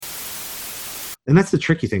And that's the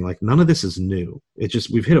tricky thing. Like, none of this is new. It's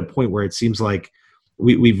just, we've hit a point where it seems like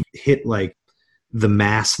we've hit like the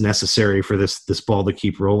mass necessary for this ball to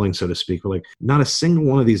keep rolling, so to speak. But like, not a single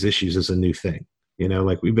one of these issues is a new thing.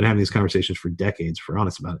 Like, we've been having these conversations for decades, if we're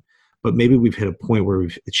honest about it. But maybe we've hit a point where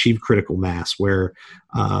we've achieved critical mass where,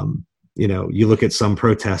 you look at some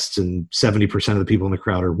protests and 70% of the people in the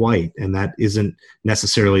crowd are white, and that isn't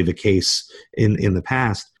necessarily the case in the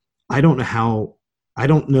past. I don't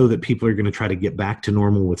know that people are going to try to get back to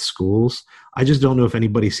normal with schools. I just don't know if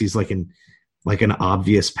anybody sees like an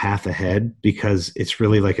obvious path ahead, because it's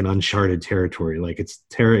really like an uncharted territory. Like, it's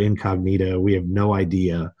terra incognita. We have no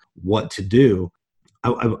idea what to do.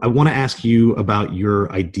 I want to ask you about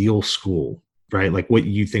your ideal school, right? Like, what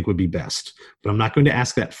you think would be best. But I'm not going to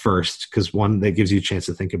ask that first, because one, that gives you a chance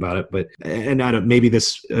to think about it. Maybe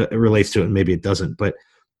this relates to it and maybe it doesn't. But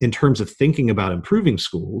in terms of thinking about improving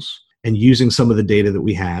schools and using some of the data that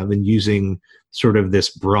we have and using sort of this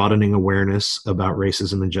broadening awareness about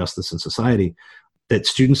racism and justice in society, that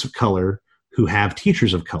students of color who have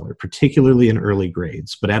teachers of color, particularly in early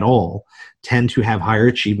grades, but at all, tend to have higher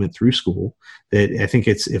achievement through school. That I think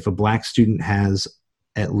it's, if a Black student has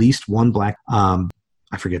at least one Black,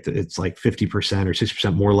 I forget that it's like 50% or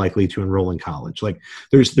 60% more likely to enroll in college. Like,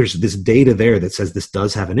 there's this data there that says this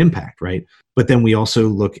does have an impact, right? But then we also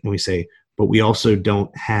look and we say, but we also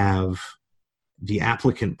don't have, the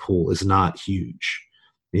applicant pool is not huge,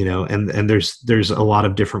 and there's a lot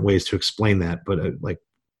of different ways to explain that. But like,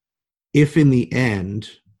 if in the end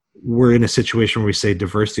we're in a situation where we say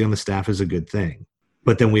diversity on the staff is a good thing,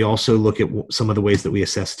 but then we also look at some of the ways that we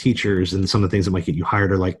assess teachers, and some of the things that might get you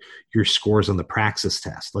hired are like your scores on the praxis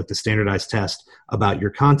test, like the standardized test about your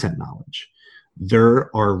content knowledge.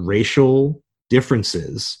 There are racial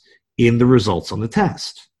differences in the results on the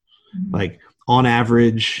test. Mm-hmm. Like, on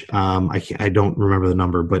average, I don't remember the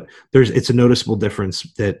number, but it's a noticeable difference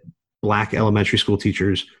that Black elementary school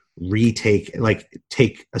teachers take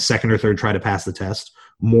a second or third try to pass the test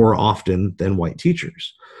more often than white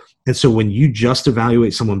teachers. And so when you just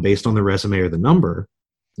evaluate someone based on the resume or the number,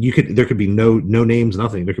 there could be no names,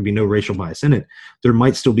 nothing. There could be no racial bias in it. There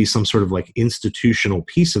might still be some sort of like institutional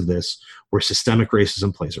piece of this where systemic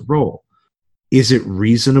racism plays a role. Is it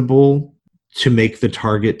reasonable to make the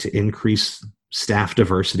target to increase staff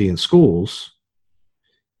diversity in schools,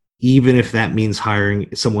 even if that means hiring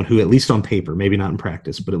someone who, at least on paper, maybe not in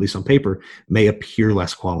practice, but at least on paper, may appear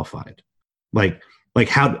less qualified? Like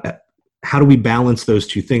how do we balance those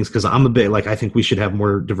two things? Because I'm a bit like, I think we should have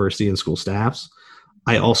more diversity in school staffs.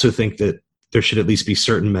 I also think that there should at least be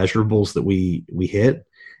certain measurables that we hit.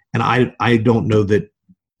 And I don't know that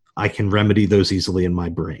I can remedy those easily in my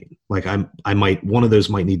brain. Like, one of those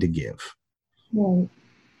might need to give. Right.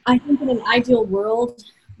 I think in an ideal world,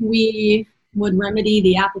 we would remedy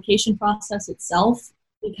the application process itself,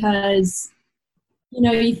 because,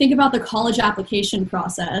 you think about the college application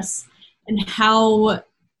process and how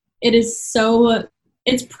it is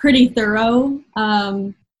it's pretty thorough.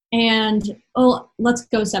 Let's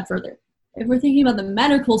go a step further. If we're thinking about the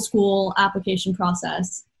medical school application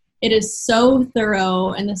process, it is so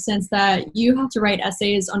thorough in the sense that you have to write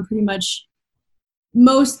essays on pretty much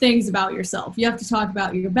most things about yourself. You have to talk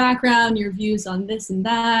about your background, your views on this and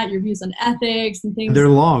that, your views on ethics and things. They're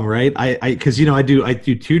long, right? Because I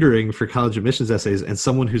do tutoring for college admissions essays, and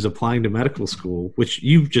someone who's applying to medical school, which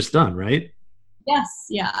you've just done, right? Yes,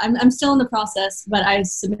 yeah. I'm still in the process, but I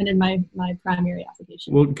submitted my primary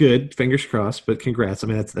application. Well, good. Fingers crossed, but congrats. I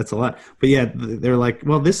mean, that's a lot. But yeah, they're like,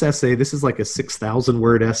 well, this is like a 6,000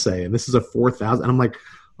 word essay, and this is a 4,000. And I'm like,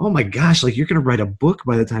 oh my gosh, like, you're going to write a book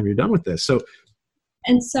by the time you're done with this. So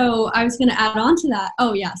I was going to add on to that.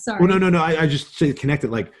 Oh yeah, sorry. Well, no. I just connected,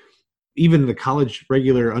 like, even the college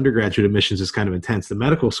regular undergraduate admissions is kind of intense. The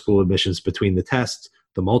medical school admissions, between the tests,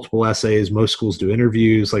 the multiple essays, most schools do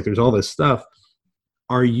interviews, like, there's all this stuff.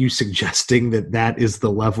 Are you suggesting that is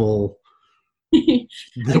the level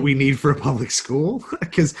that we need for a public school?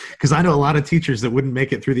 Because I know a lot of teachers that wouldn't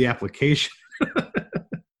make it through the application.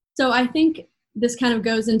 So I think this kind of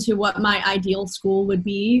goes into what my ideal school would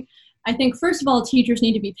be. I think, first of all, teachers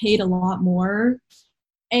need to be paid a lot more.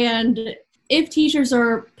 And if teachers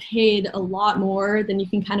are paid a lot more, then you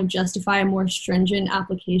can kind of justify a more stringent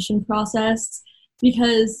application process,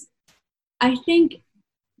 because I think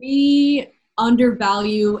we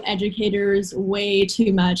undervalue educators way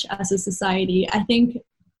too much as a society. I think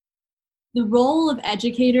the role of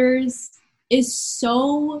educators is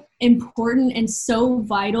so important and so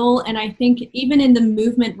vital. And I think even in the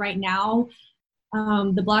movement right now,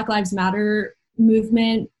 the Black Lives Matter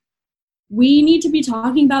movement, we need to be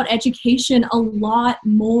talking about education a lot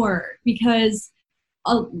more, because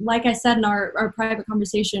like I said in our private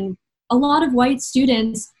conversation, a lot of white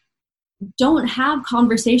students don't have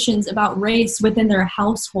conversations about race within their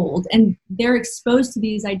household, and they're exposed to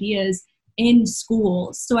these ideas in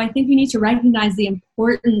school. So I think we need to recognize the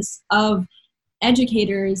importance of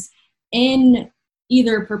educators in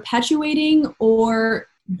either perpetuating or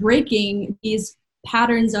breaking these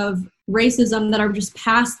patterns of racism that are just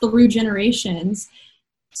passed through generations.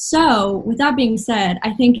 So with that being said,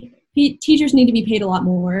 I think teachers need to be paid a lot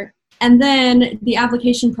more. And then the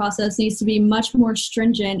application process needs to be much more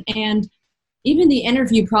stringent. And even the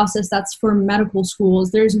interview process that's for medical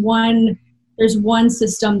schools, there's one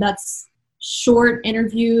system that's short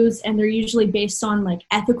interviews, and they're usually based on like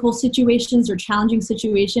ethical situations or challenging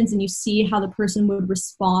situations, and you see how the person would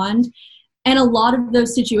respond. And a lot of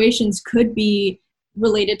those situations could be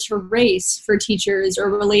related to race for teachers, or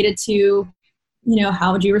related to,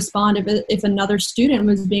 how would you respond if another student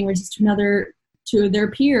was being racist to their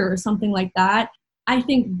peer or something like that. I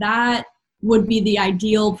think that would be the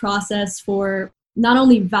ideal process for not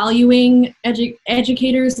only valuing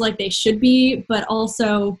educators like they should be, but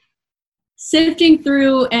also sifting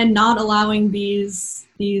through and not allowing these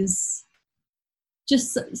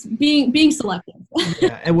just being selective.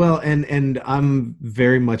 Yeah, well, and I'm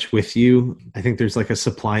very much with you. I think there's like a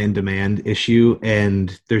supply and demand issue,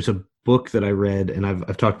 and there's a book that I read, and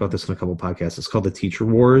I've talked about this in a couple of podcasts. It's called The Teacher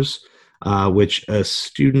Wars, which a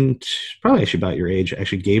student, probably actually about your age,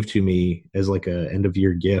 actually gave to me as like a end of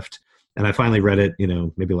year gift. And I finally read it,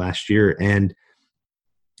 maybe last year. And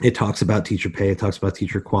it talks about teacher pay. It talks about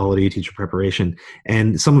teacher quality, teacher preparation.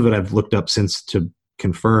 And some of it I've looked up since to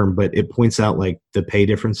confirm, but it points out like the pay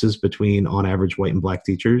differences between on average white and black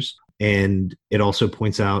teachers. And it also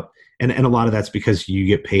points out, and a lot of that's because you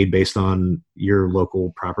get paid based on your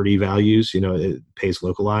local property values, it pays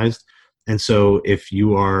localized. And so if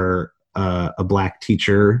you are a black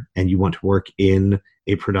teacher and you want to work in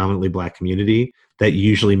a predominantly black community, that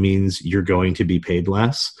usually means you're going to be paid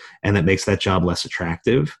less, and that makes that job less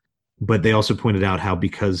attractive. But they also pointed out how,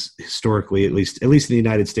 because historically, at least in the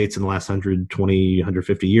United States in the last 120,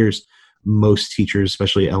 150 years, most teachers,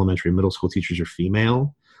 especially elementary and middle school teachers, are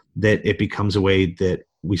female, that it becomes a way that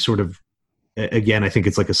we sort of, again, I think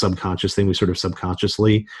it's like a subconscious thing. We sort of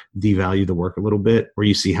subconsciously devalue the work a little bit, where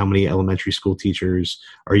you see how many elementary school teachers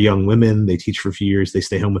are young women. They teach for a few years, they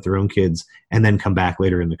stay home with their own kids, and then come back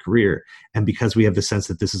later in the career. And because we have the sense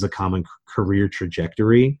that this is a common career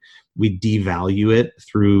trajectory, we devalue it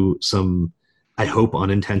through some, I hope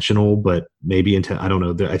unintentional, but maybe I don't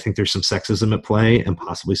know. I think there's some sexism at play and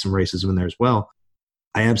possibly some racism in there as well.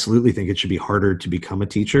 I absolutely think it should be harder to become a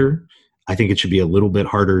teacher. I think it should be a little bit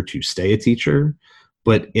harder to stay a teacher,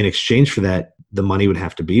 but in exchange for that, the money would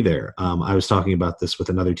have to be there. I was talking about this with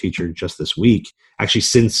another teacher just this week. Actually,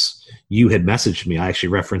 since you had messaged me, I actually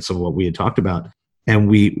referenced some of what we had talked about,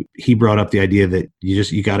 and he brought up the idea that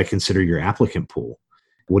you got to consider your applicant pool.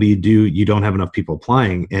 What do? You don't have enough people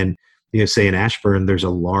applying, and say in Ashburn, there's a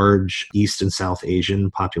large East and South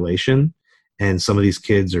Asian population, and some of these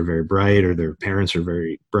kids are very bright, or their parents are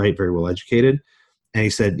very bright, very well educated. And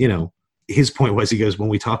he said, his point was, he goes, when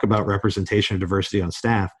we talk about representation and diversity on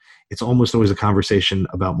staff, it's almost always a conversation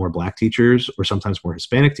about more black teachers or sometimes more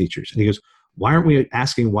Hispanic teachers. And he goes, why aren't we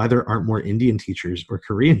asking why there aren't more Indian teachers or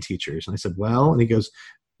Korean teachers? And I said, well, and he goes,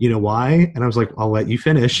 you know why? And I was like, I'll let you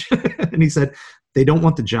finish. And he said, they don't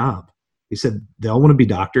want the job. He said, they all want to be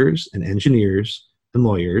doctors and engineers and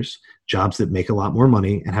lawyers, jobs that make a lot more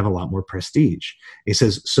money and have a lot more prestige. He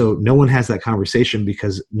says, so no one has that conversation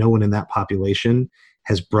because no one in that population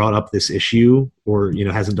has brought up this issue, or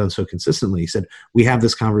hasn't done so consistently. He said, we have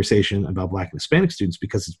this conversation about black and Hispanic students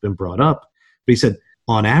because it's been brought up. But he said,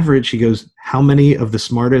 on average, he goes, how many of the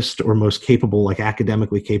smartest or most capable, like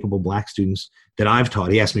academically capable black students that I've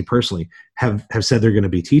taught, he asked me personally, have said they're going to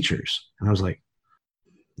be teachers? And I was like,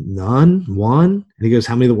 none, one. And he goes,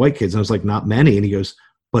 how many of the white kids? And I was like, not many. And he goes,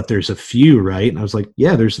 but there's a few, right? And I was like,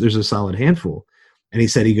 yeah, there's a solid handful. And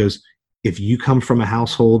he goes, if you come from a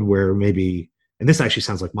household where maybe, and this actually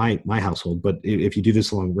sounds like my household, but if you do this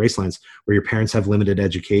along race lines, where your parents have limited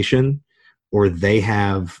education or they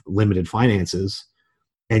have limited finances,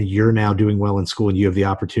 and you're now doing well in school and you have the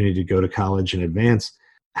opportunity to go to college and advance,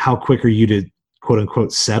 how quick are you to quote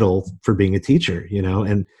unquote settle for being a teacher?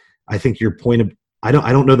 And I think your point of, I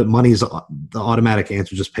don't know that money is the automatic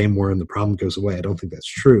answer, just pay more and the problem goes away. I don't think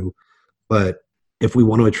that's true. But if we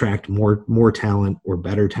want to attract more talent or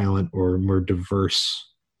better talent or more diverse,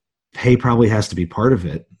 pay probably has to be part of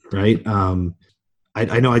it, right?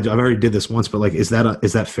 I know I've already did this once, but like, is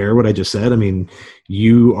that fair what I just said? I mean,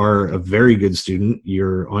 you are a very good student.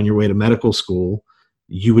 You're on your way to medical school.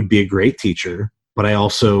 You would be a great teacher. But I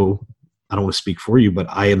also, I don't want to speak for you, but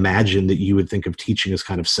I imagine that you would think of teaching as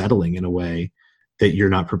kind of settling in a way that you're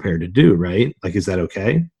not prepared to do, right? Like, is that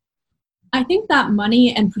okay? I think that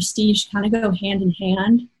money and prestige kind of go hand in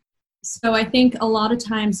hand. So I think a lot of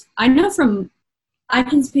times, I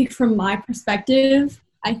can speak from my perspective.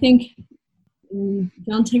 I think,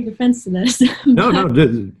 don't take offense to this. No, no,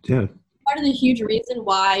 yeah. Part of the huge reason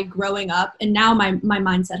why growing up, and now my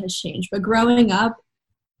mindset has changed, but growing up,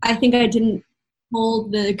 I think I didn't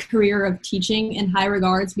hold the career of teaching in high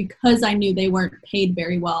regards because I knew they weren't paid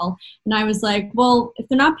very well. And I was like, well, if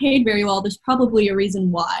they're not paid very well, there's probably a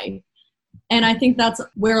reason why. And I think that's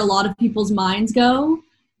where a lot of people's minds go,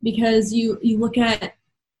 because you look at,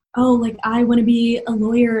 oh, like I want to be a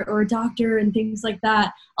lawyer or a doctor and things like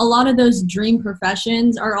that. A lot of those dream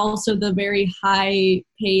professions are also the very high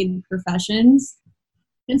paid professions.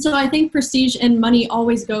 And so I think prestige and money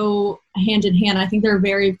always go hand in hand. I think there are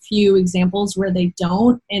very few examples where they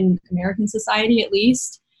don't, in American society at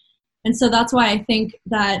least. And so that's why I think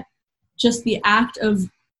that just the act of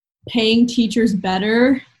paying teachers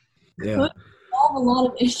better could solve a lot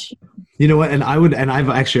of issues. You know what? And I've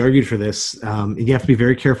actually argued for this. You have to be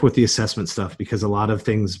very careful with the assessment stuff, because a lot of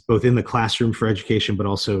things, both in the classroom for education, but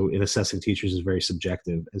also in assessing teachers, is very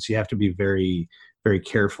subjective. And so you have to be very, very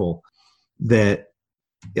careful that,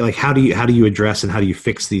 like, how do you address and how do you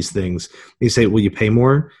fix these things? You say, will you pay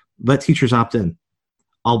more? Let teachers opt in.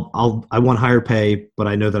 I want higher pay, but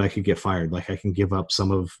I know that I could get fired. Like, I can give up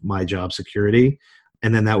some of my job security.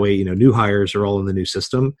 And then that way, new hires are all in the new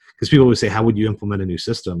system. Because people always say, how would you implement a new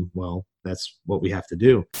system? Well, that's what we have to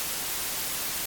do.